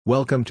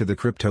Welcome to the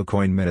Crypto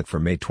Coin Minute for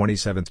May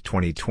 27,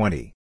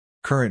 2020.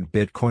 Current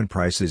Bitcoin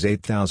price is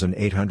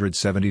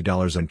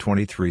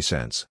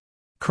 $8,870.23.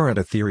 Current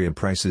Ethereum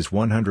price is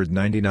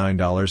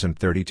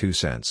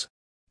 $199.32.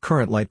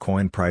 Current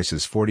Litecoin price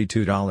is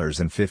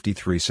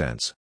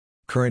 $42.53.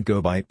 Current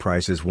GoByte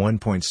price is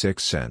 1.6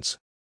 cents.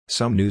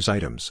 Some news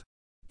items.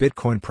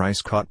 Bitcoin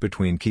price caught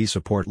between key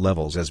support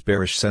levels as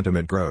bearish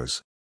sentiment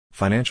grows.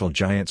 Financial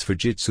giants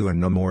Fujitsu and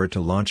Nomura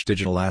to launch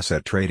digital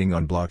asset trading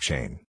on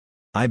blockchain.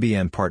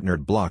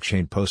 IBM-partnered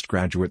blockchain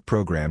postgraduate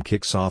program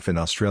kicks off in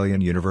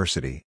Australian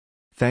University.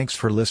 Thanks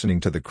for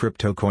listening to the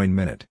Crypto Coin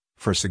Minute.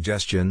 For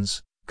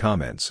suggestions,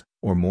 comments,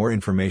 or more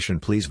information,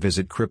 please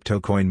visit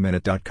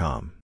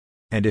cryptocoinminute.com.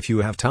 And if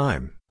you have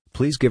time,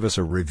 please give us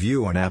a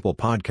review on Apple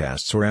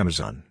Podcasts or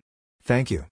Amazon. Thank you.